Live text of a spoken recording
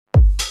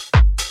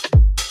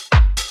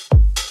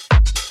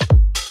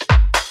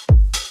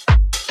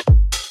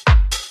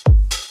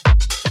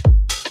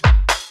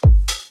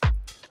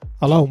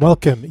Hello and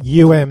welcome,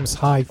 UM's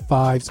High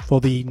Fives for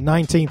the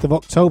 19th of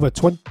October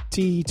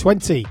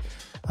 2020.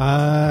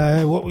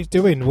 What we're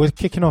doing, we're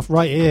kicking off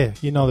right here.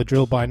 You know the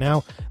drill by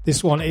now.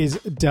 This one is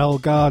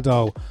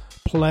Delgado.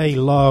 Play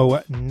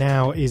Low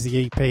Now is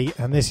the EP,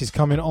 and this is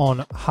coming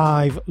on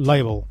Hive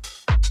label.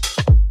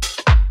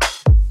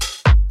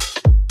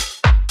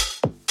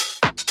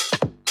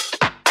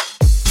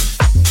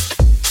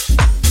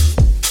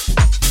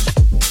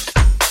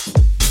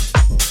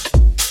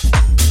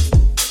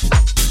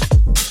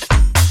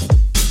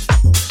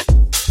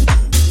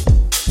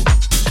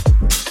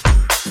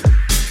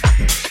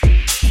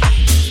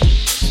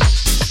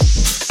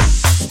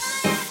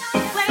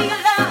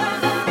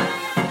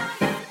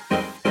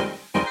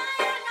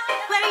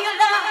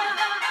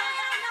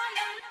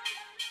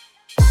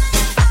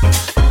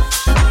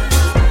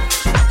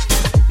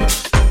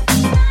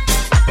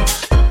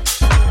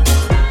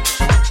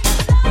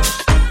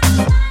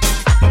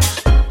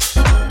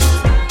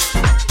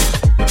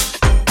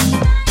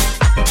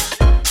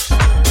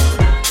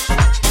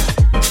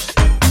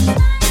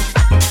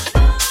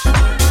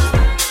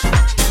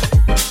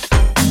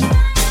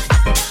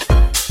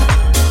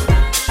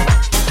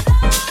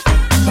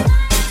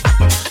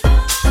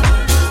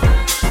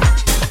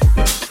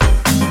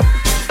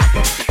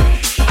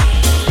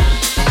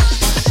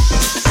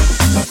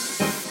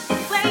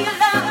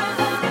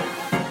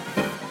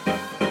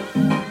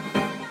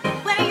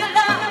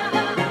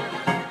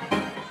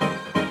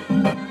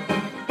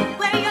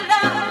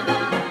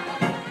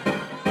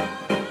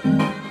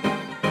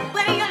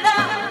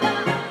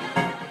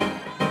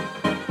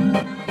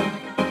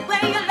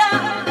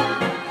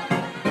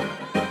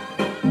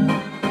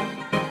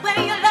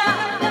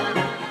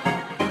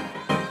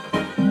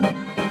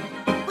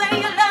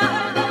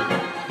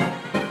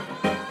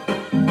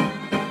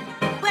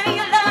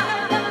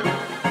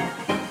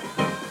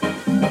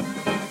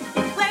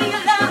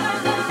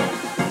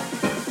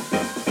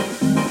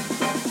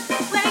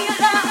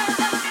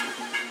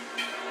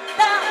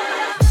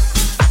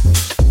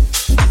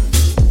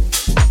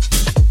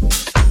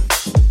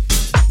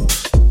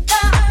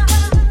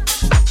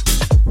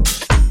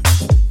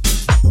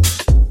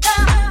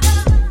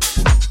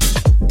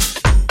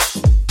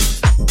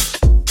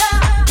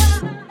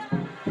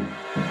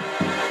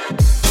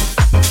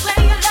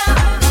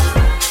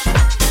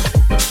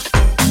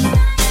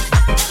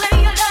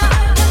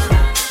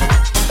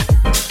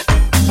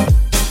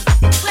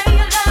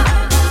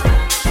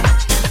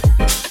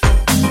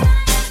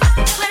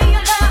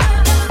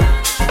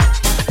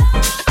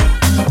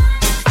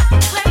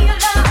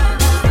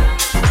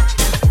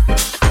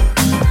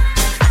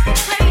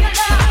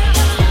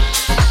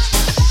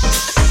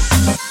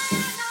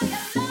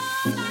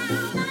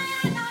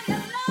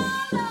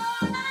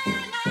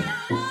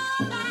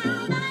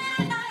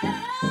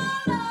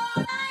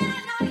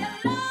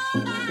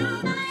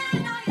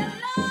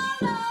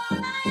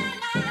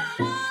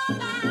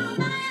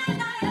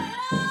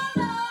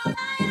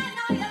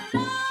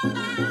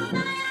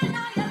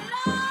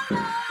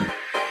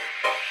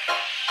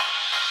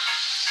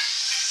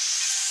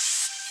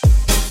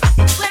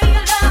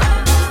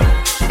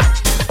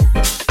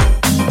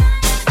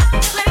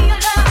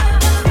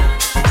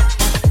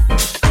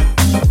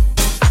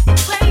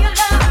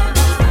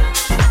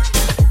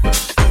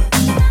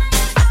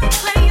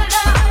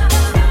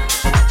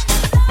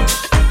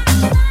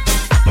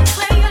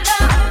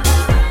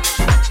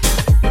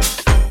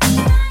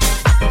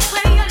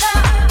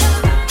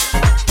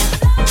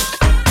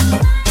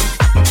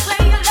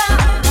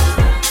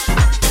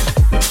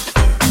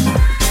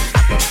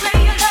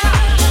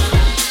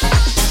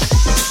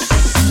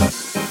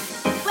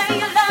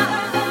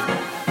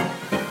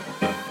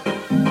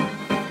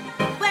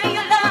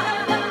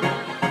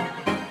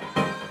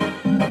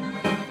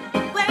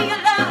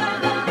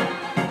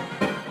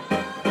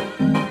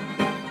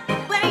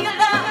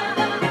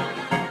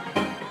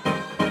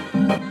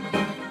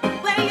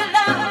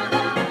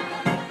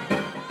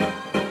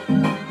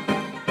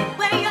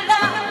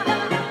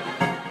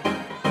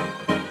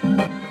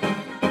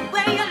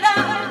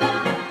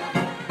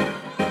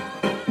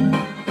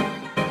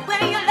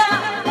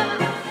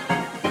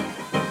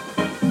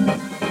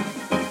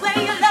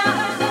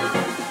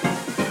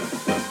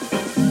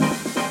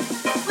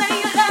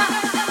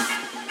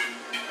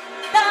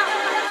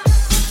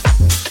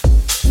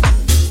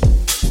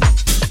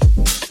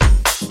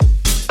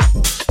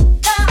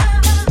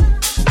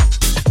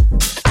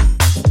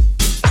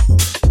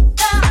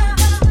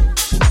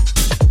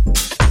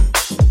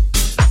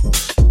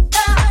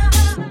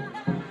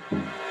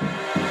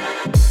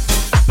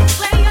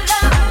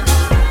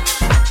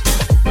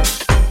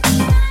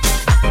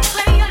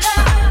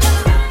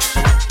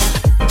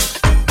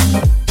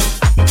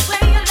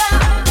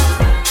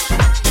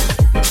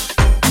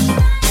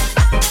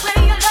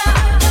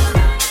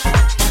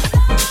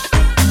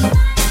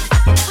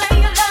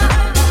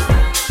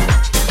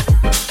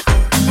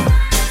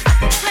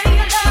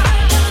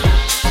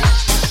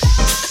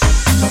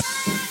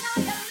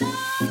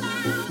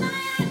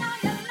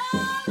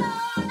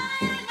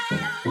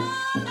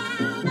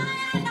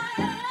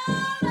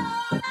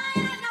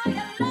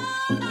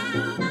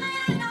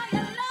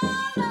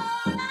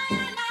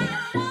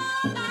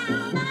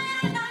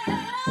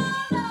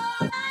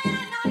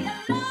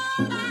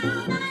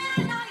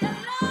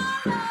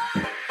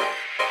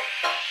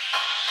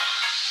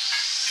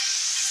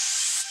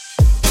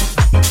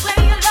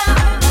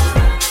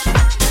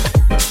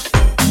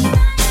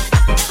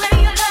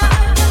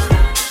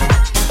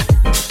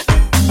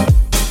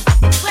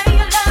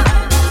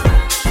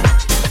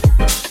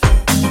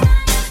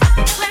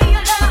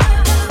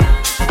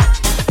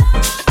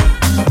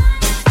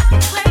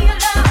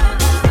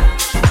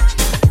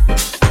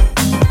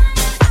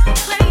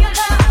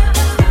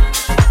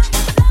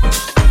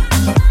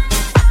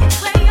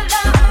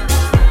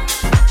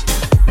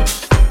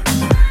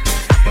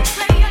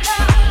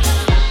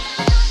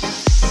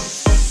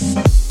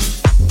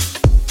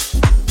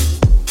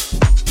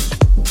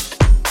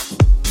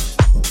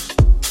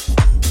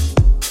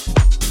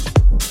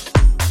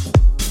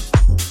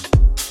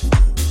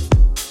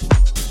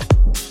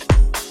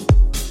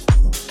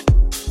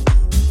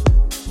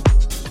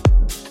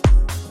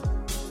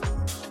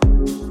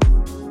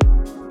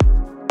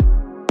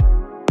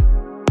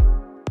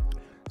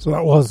 So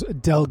that was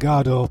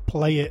Delgado,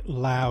 Play It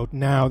Loud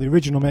Now. The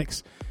original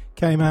mix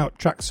came out,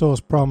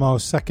 Traxsource promo,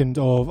 2nd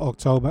of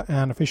October,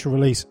 and official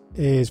release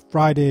is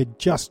Friday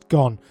just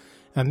gone.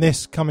 And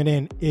this coming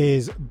in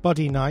is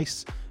Buddy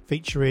Nice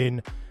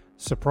featuring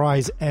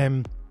Surprise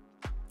M,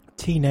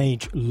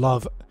 Teenage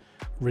Love,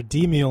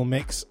 Redeemial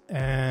mix,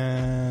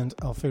 and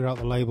I'll figure out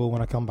the label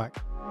when I come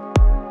back.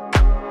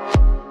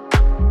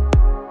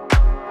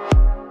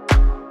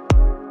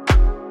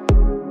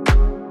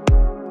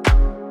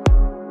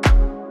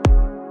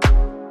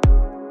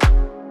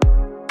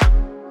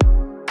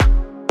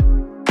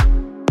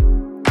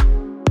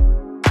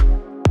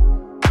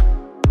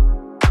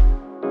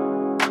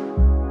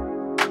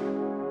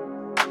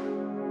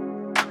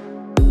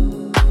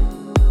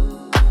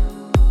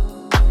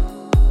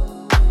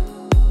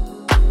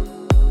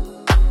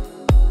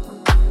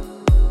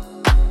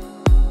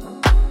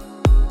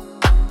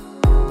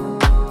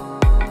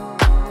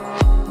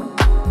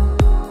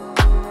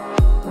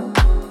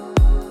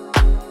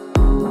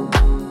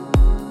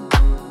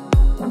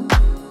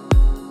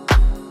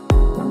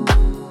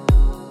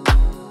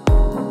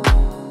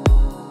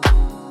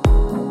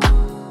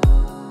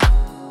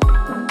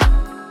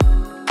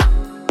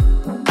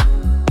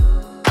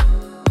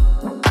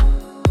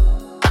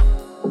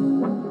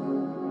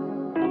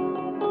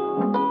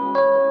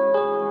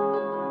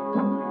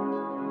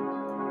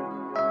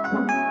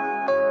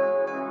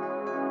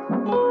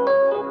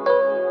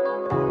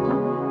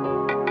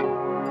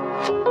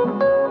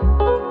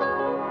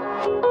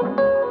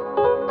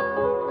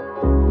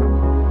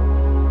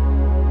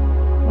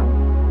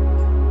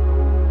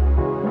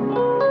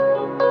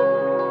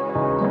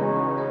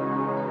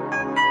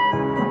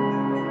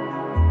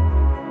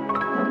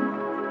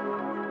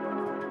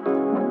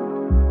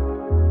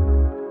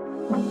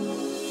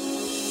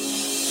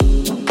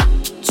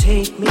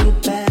 Take me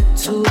back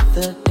to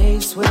the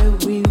days where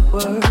we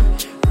were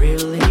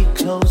really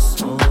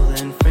close, more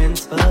than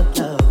friends but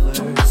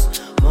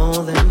lovers,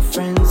 more than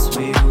friends,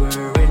 we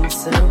were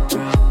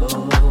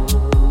inseparable.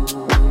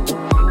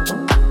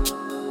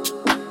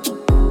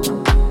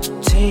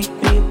 Take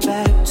me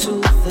back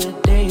to the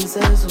days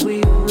as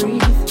we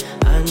breathe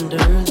under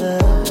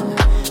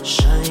the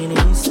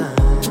shining sun,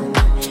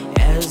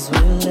 as we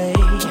lay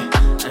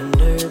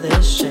under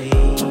the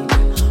shade,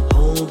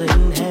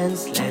 holding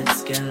hands,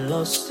 let's get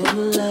lost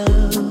in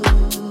love.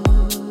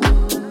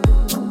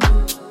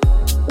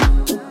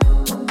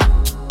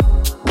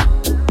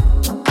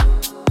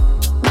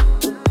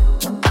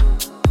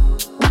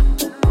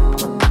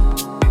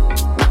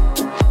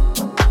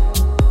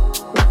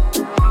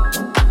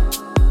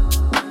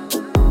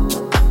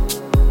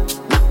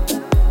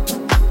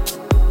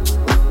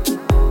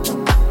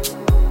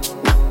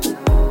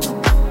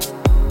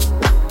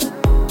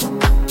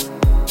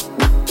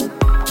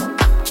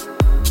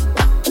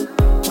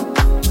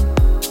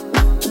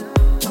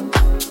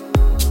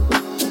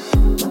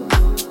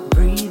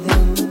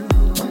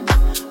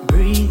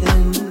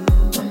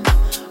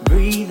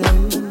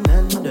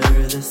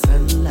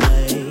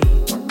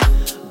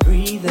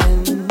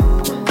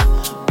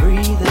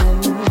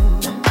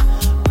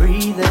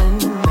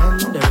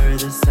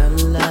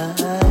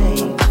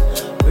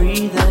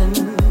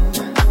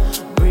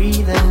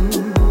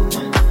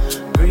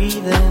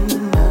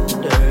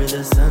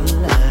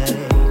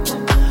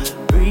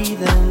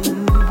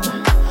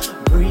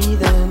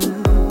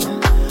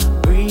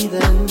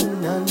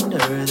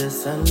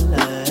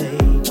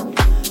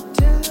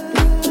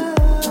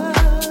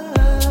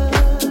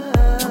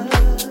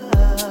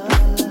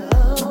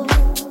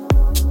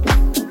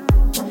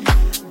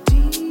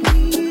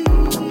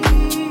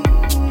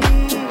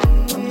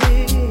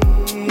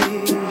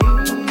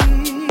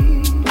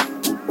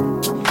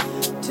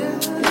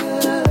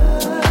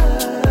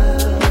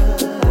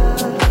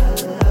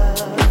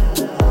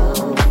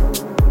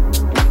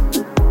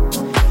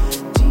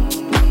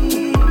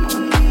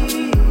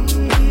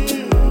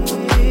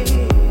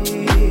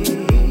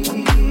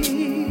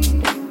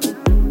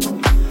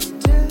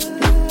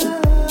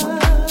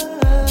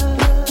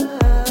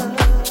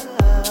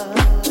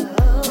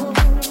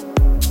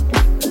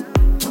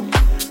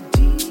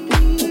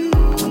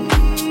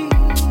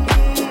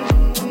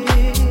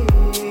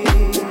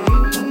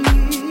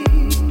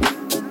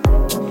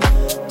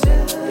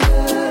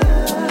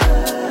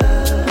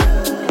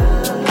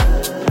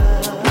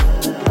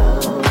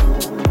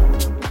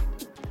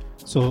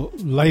 So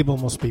label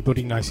must be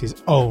Buddy Nice's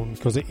own,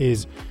 because it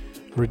is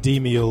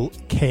Redeemial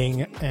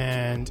King,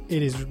 and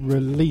it is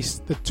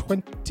released the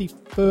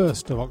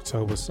 21st of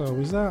October. So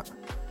is that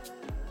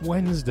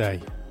Wednesday?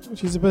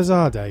 Which is a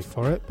bizarre day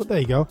for it, but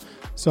there you go.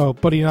 So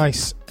Buddy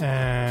Nice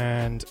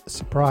and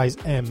Surprise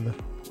M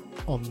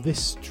on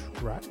this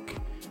track,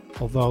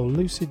 although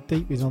Lucid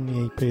Deep is on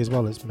the EP as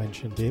well as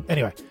mentioned here.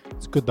 Anyway,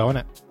 it's good though,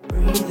 isn't it?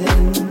 Breathe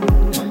in,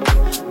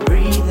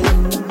 breathe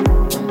in,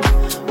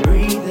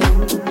 breathe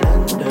in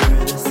under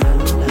the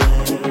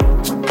sunlight.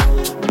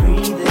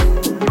 Breathe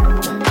in,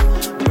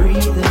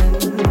 breathe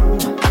in,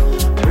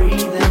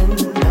 breathe in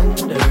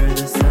under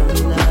the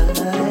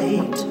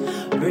sunlight.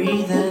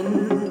 Breathe in,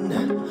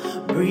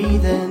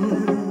 breathe in,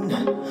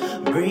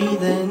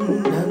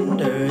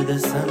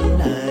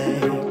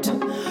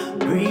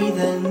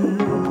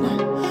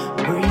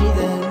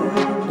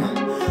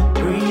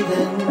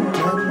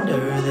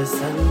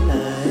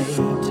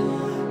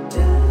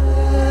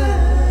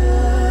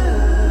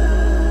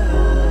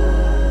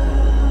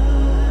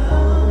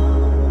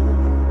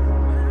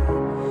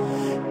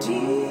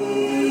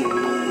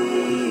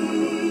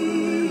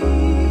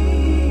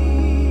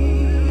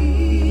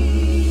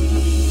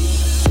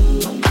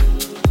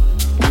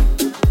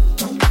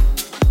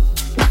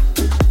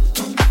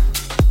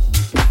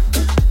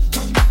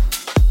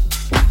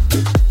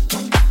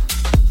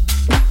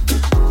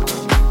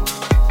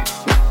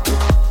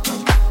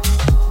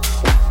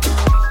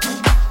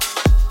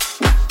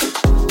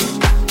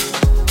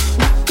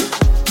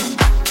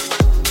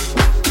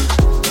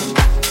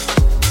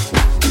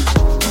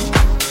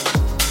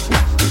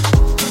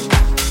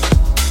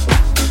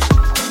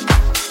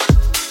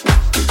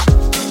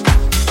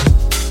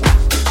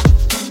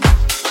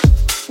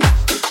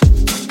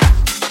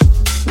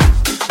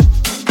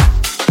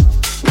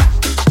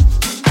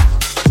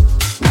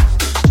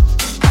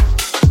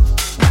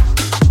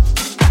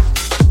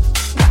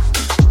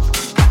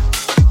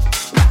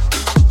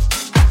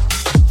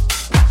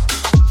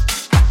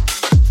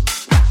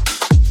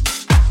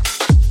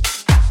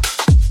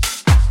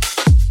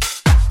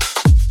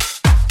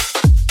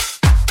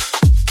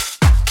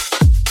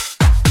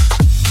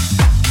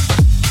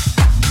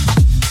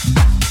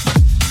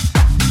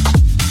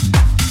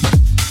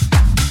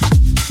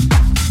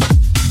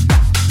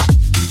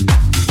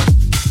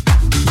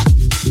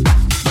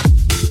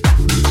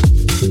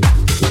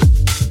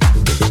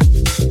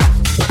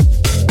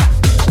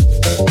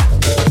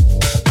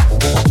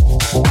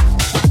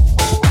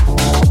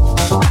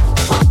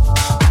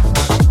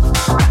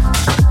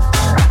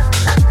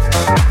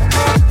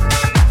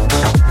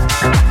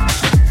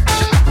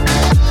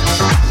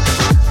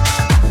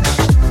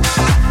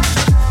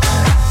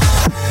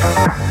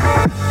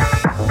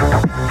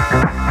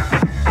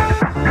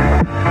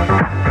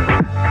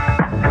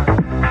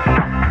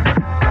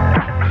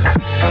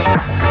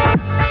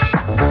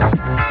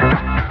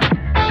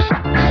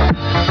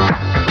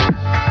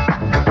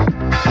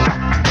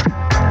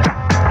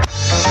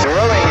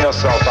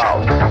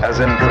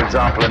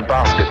 example, in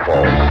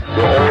basketball,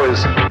 you're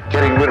always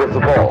getting rid of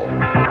the ball.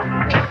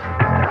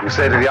 You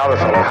say to the other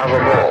fellow, have a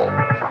ball.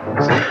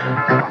 See?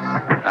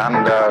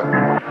 And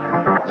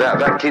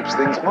that keeps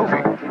things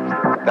moving.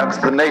 That's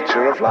the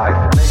nature of life.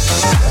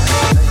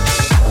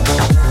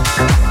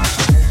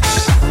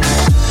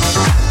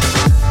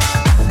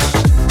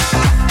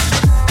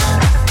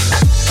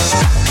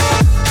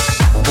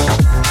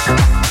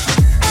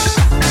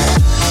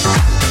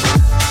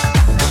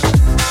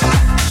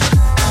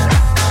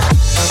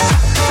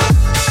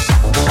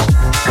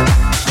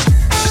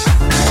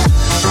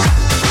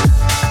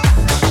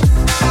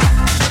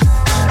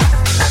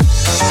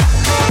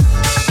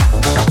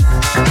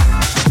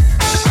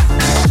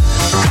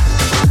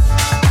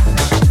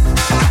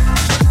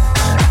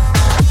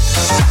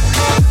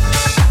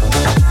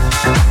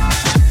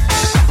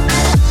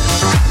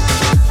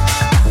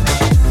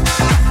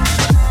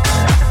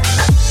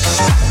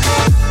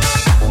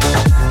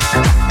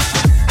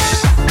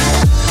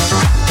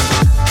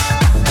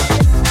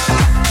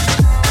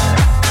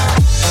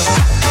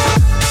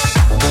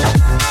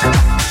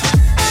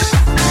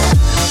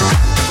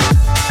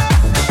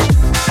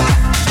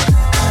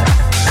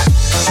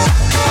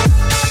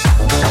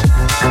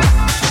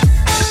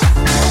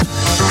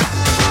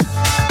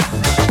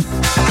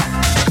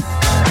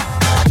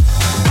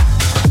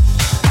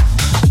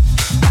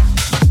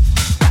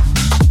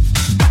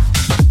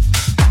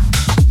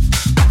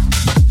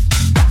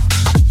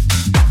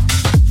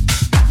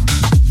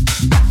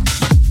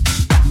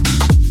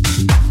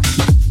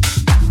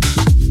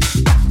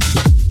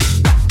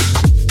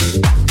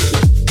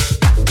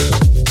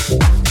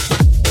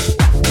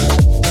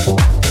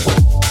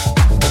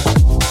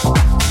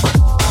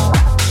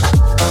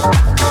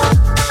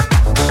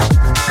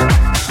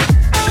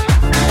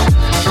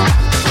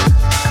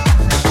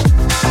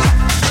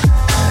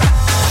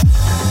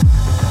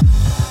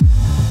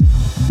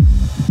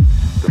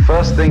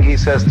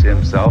 Says to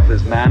himself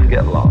is, man,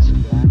 get lost.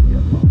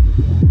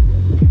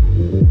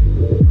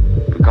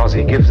 Because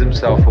he gives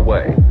himself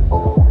away.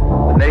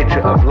 The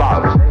nature of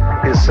love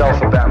is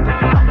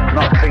self-abandonment,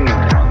 not clinging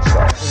to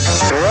oneself.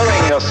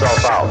 Throwing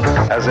yourself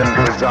out, as in,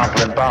 for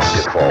example, in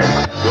basketball,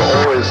 you're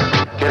always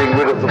getting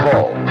rid of the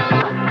ball.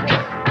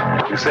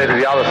 You say to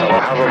the other fellow,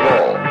 have a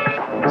ball.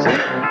 See?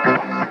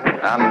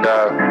 And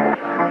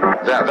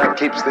that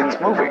keeps things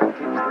moving.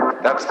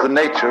 That's the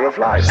nature of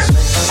life.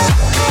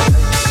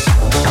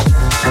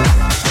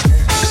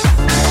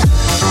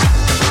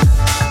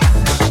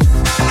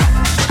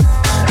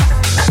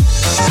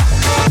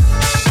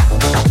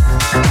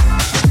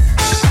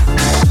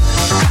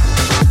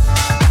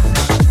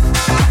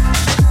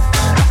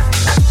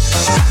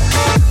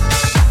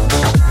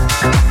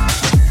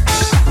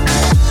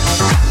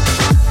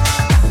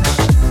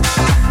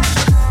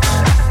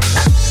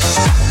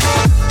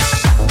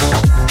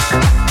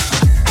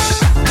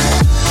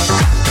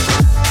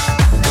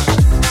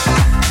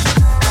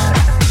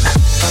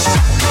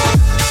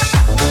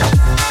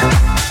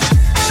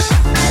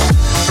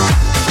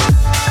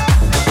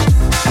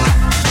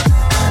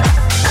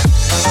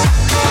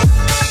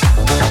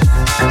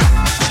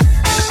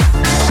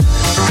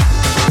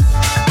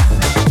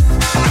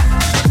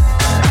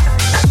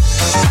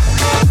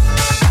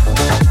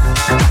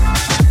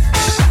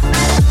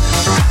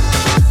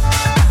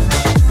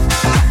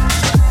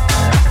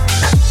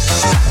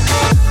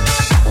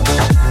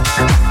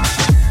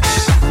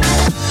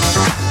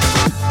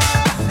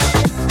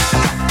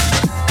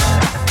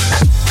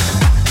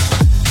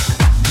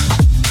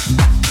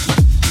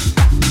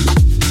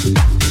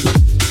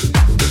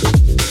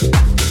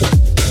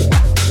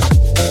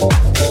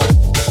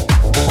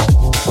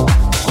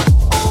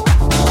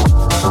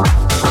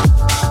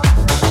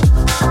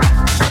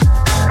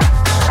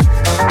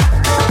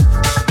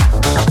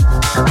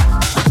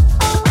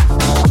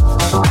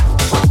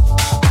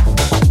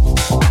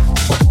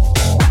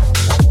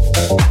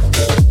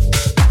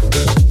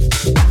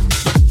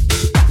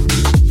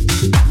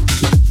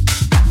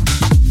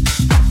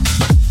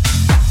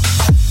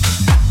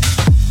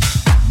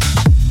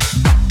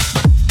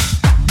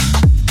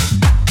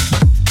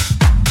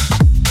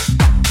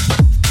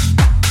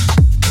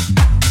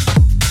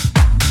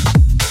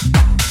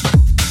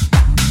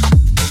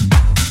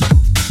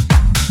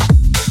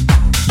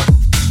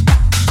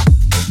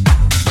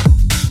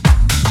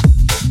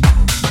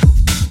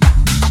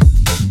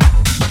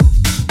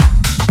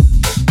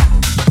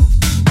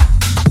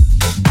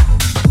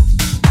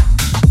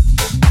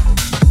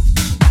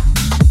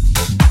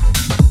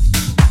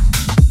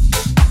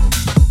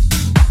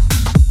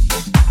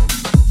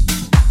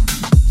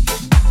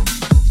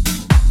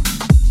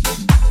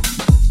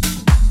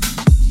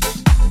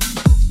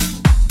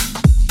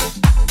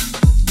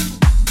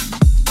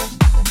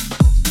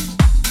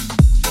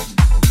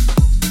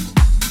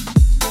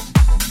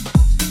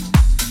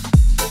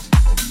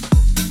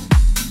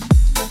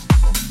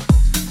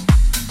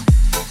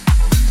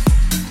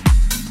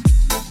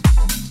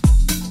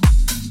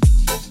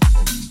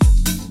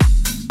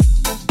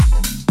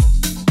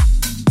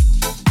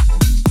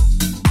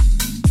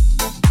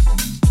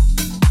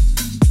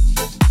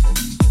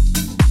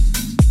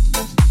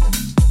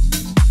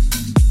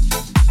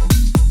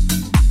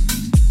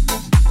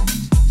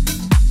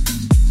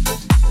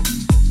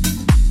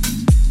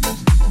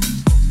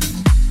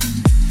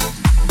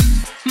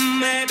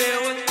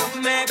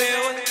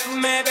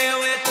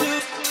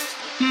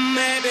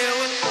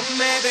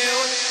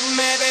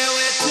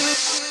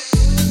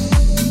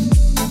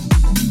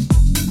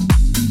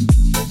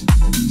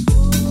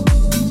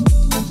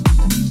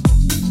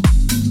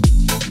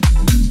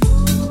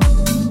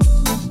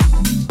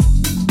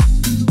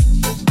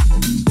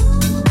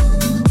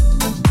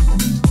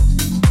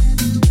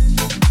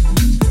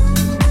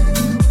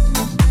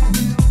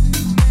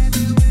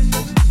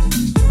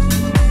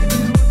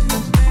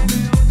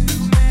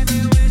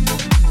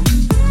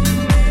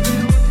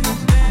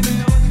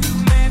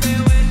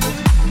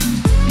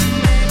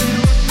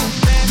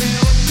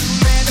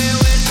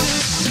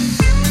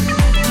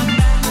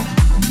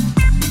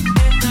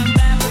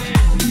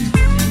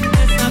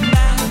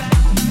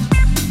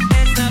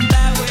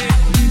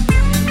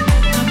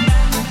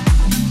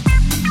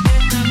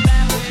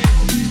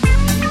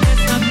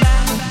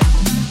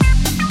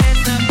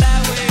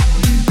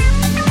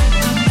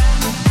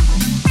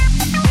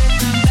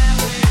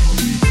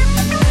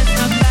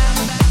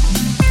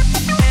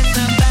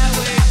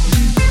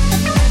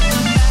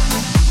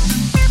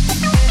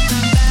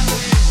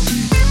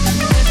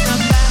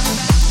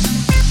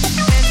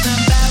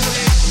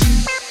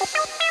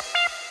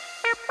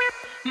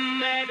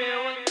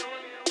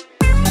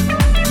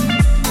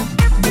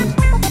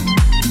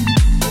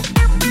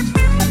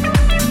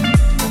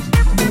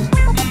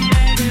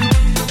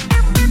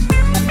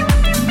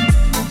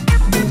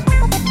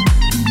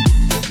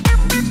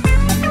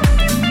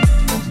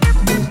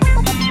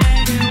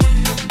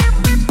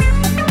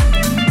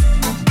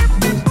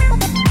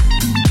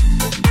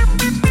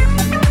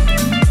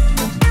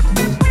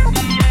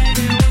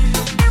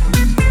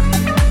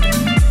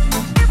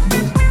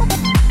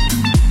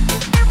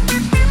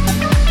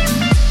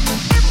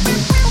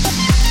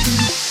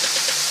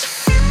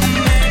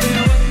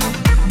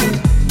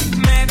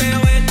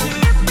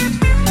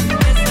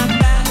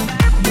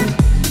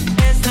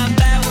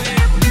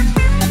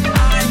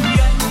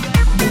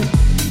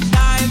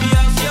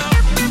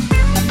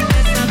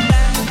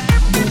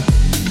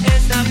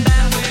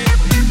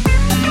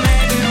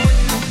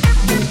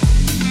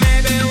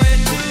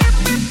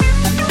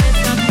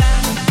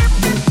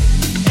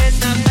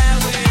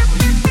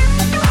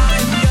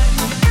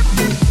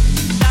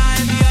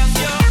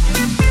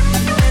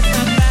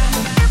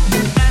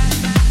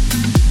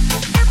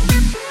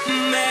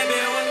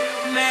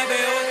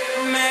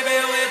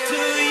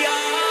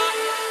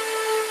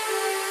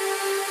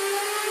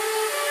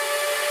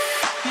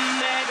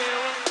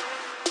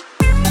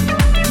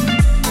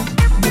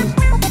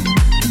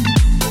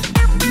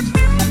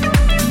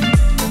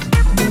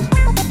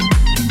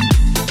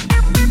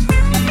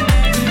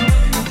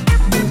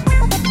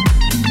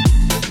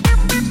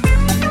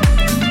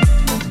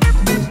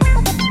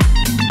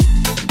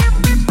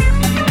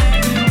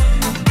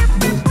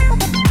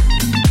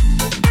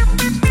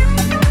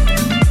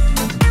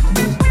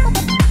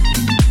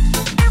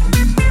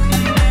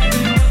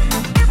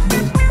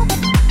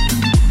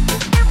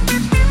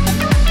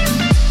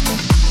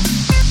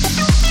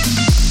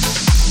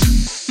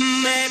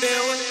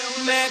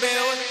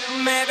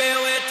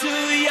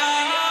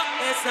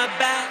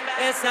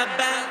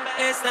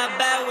 it's not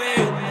bad way.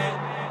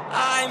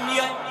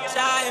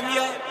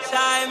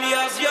 I'm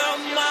yours, you're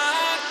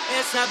mine.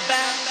 It's not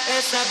bad,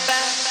 it's not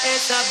bad,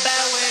 it's not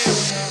bad way.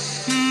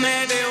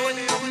 Maybe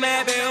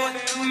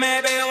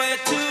we're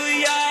too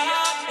young.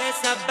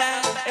 It's not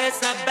bad,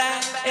 it's not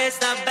bad, it's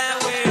not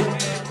bad way.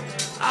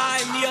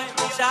 I'm yours,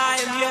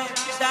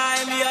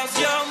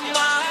 you're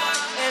mine.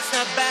 It's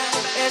not bad,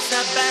 it's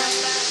not bad.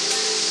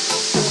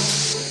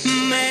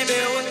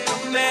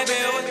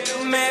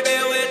 Maybe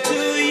we're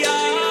too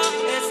young.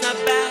 It's not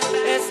bad,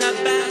 it's not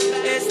bad,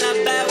 it's not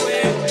bad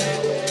way.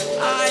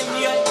 I'm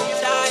yours,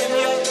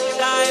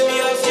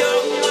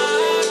 you're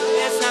mine.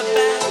 It's not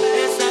bad,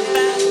 it's not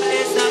bad,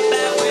 it's not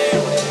bad way.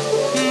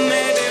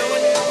 Maybe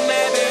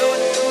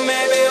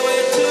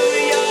we're too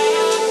young.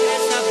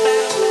 It's not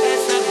bad,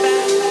 it's not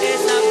bad,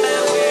 it's not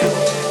bad way.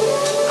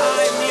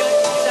 I'm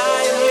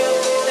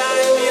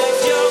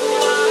yours, you're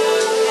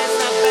mine. It's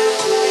not bad,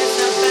 it's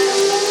not bad.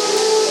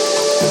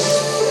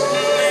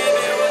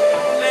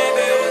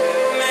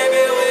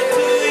 Maybe we're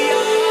too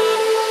young.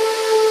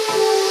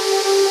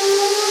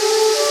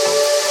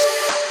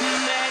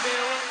 Maybe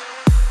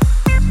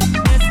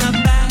it's not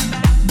bad.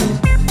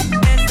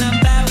 It's not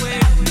bad way.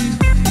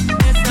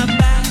 It's not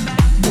bad.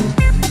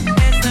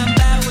 It's not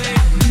bad way.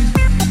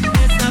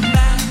 It's not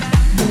bad.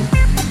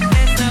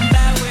 It's not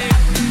bad way.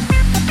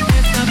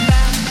 It's not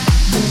bad.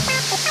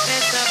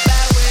 It's not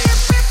bad way.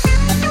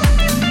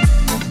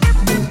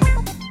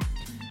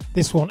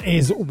 This one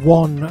is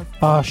One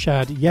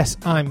Farshad. Yes,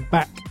 I'm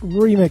back.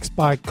 Remixed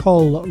by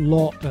Cole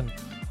Lawton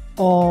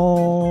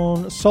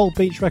on Soul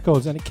Beach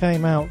Records, and it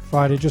came out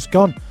Friday just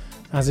gone,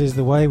 as is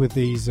the way with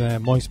these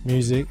Moist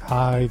Music,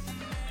 Hive,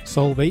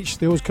 Soul Beach.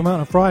 They always come out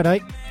on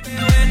Friday.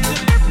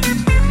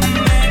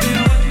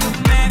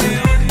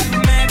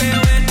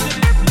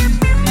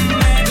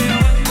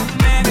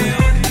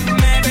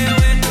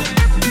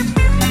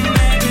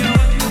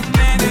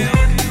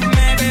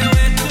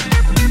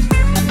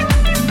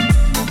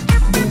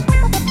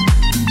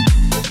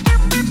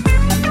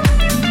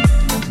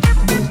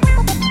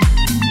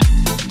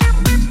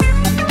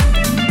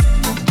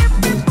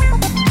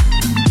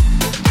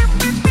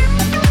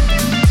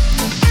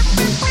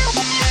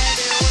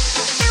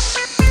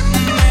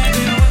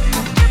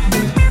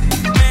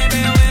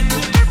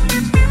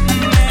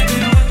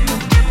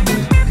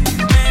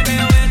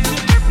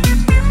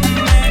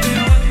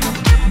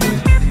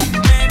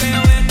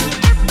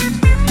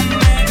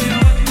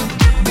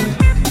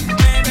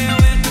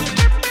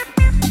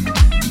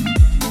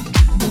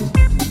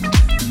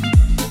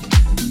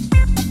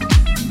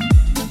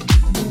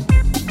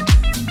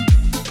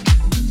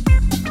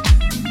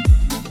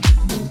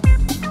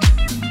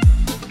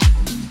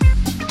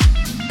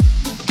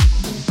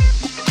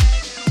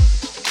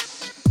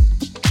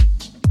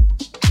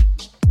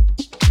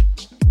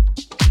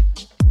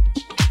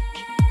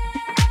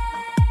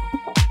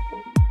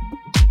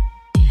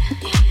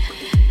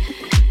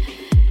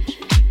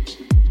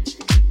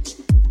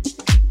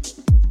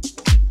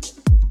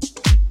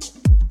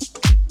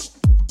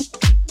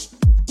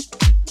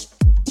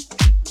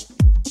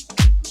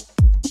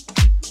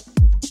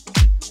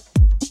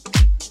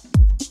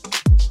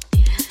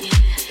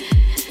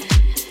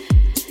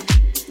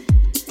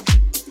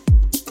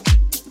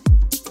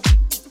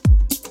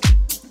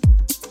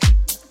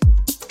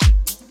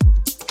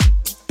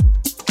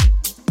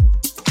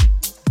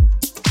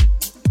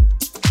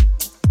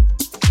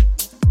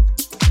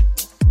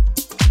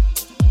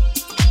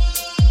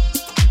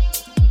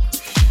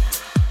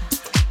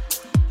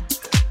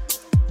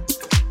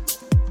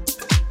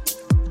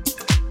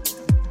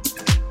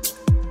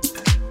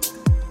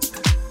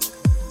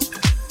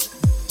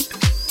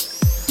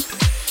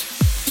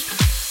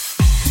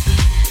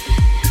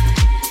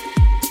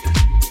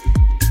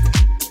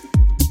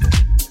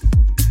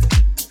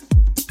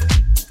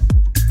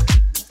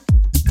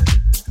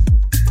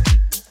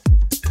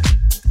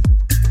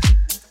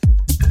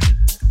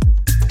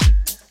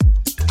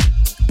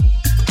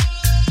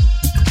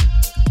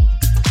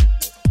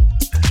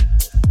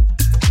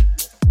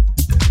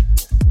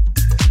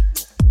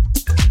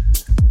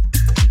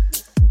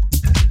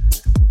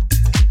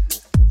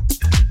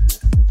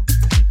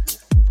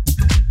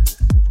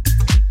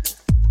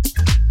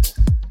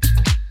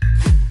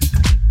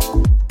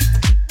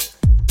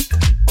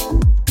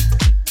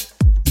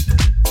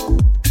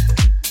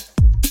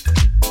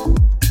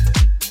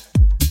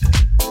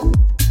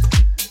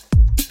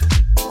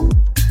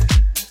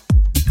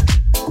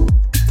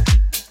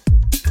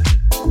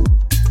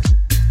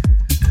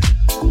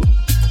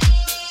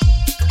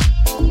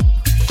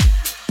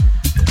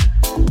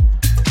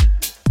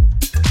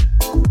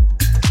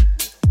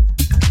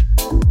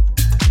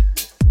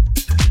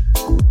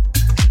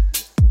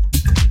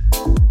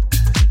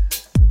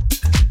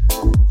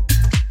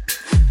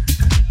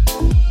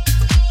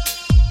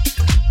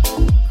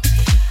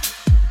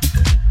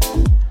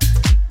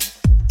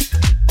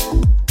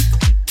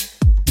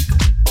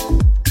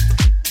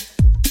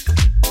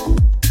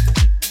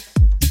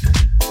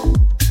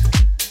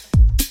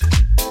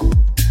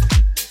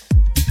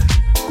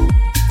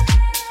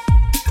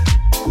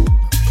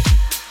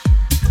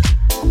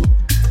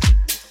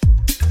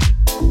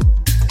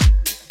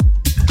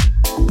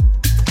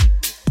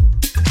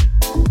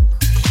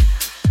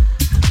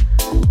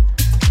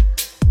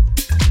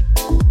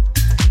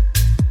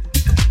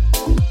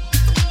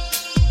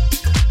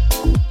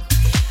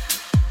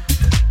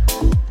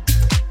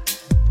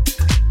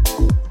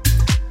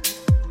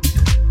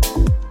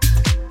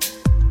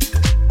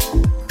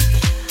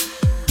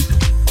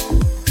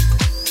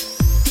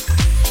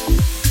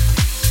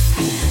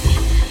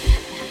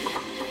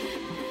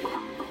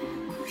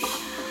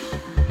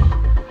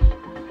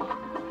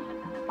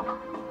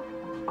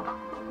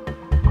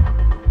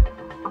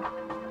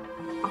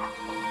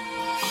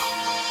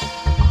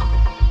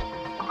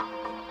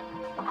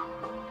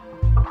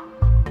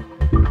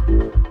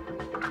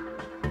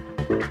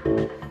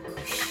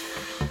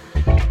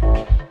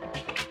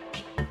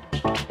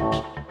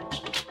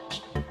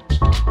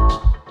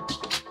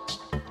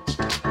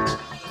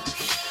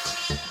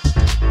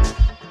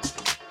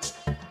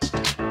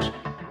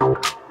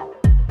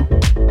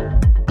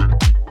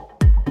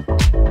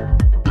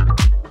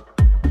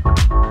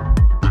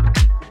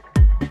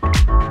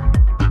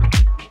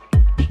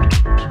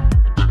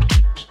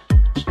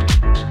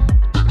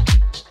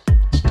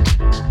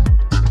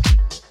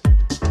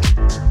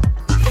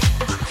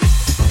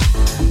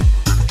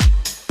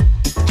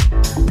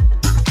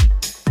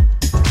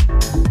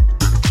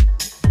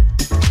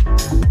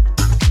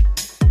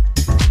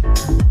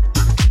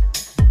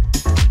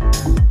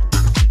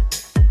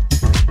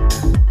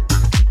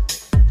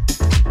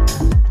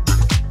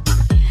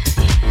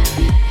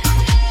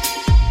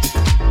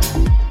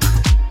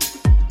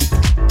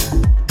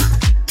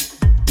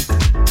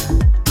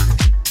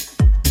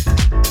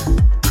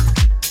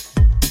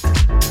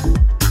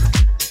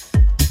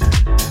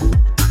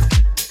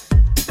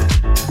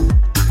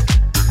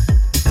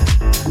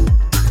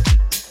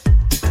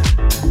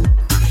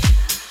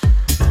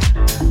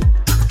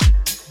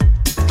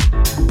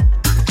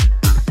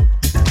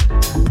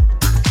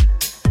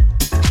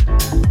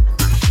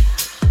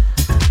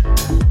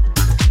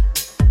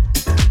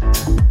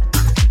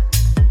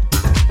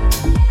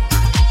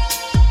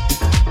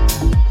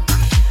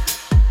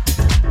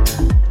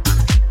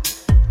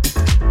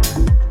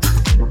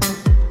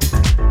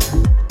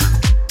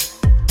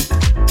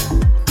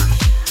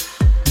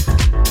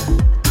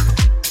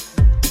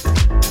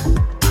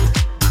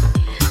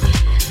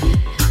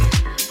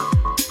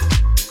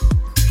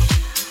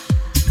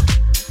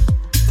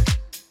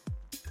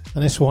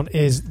 And this one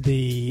is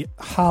the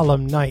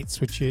Harlem Nights,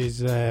 which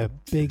is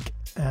Big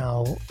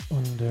Al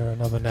under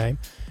another name.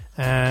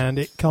 And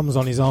it comes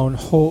on his own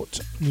Hort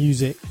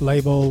Music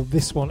label.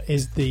 This one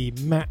is the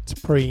Matt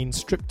Preen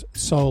Stripped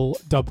Soul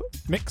Dub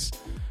Mix.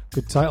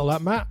 Good title,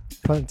 that, Matt.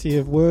 Plenty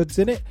of words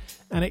in it.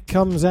 And it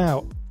comes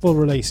out, full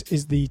release,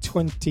 is the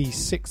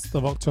 26th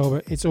of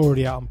October. It's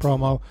already out on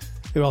promo.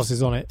 Who else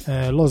is on it?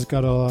 Los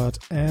Godard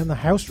and the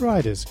House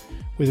Riders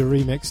with a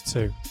remix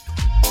too.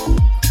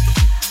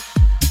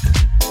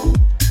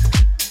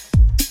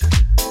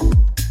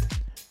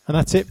 And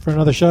that's it for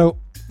another show.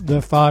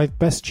 The 5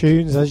 best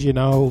tunes, as you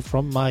know,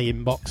 from my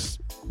inbox,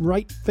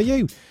 right for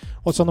you.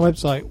 What's on the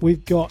website?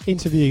 We've got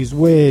interviews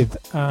with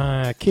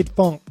Kid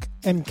Funk,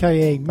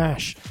 MKA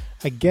Mash,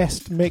 a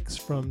guest mix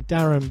from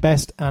Darren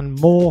Best, and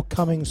more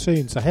coming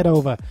soon. So head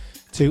over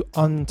to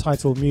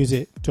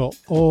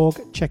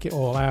untitledmusic.org. Check it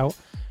all out.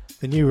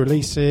 The new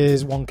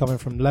releases, one coming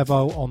from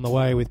Levo on the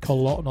way with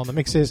Cole Lawton on the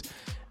mixes,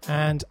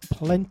 and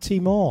plenty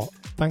more.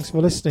 Thanks for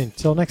listening.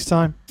 Till next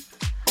time.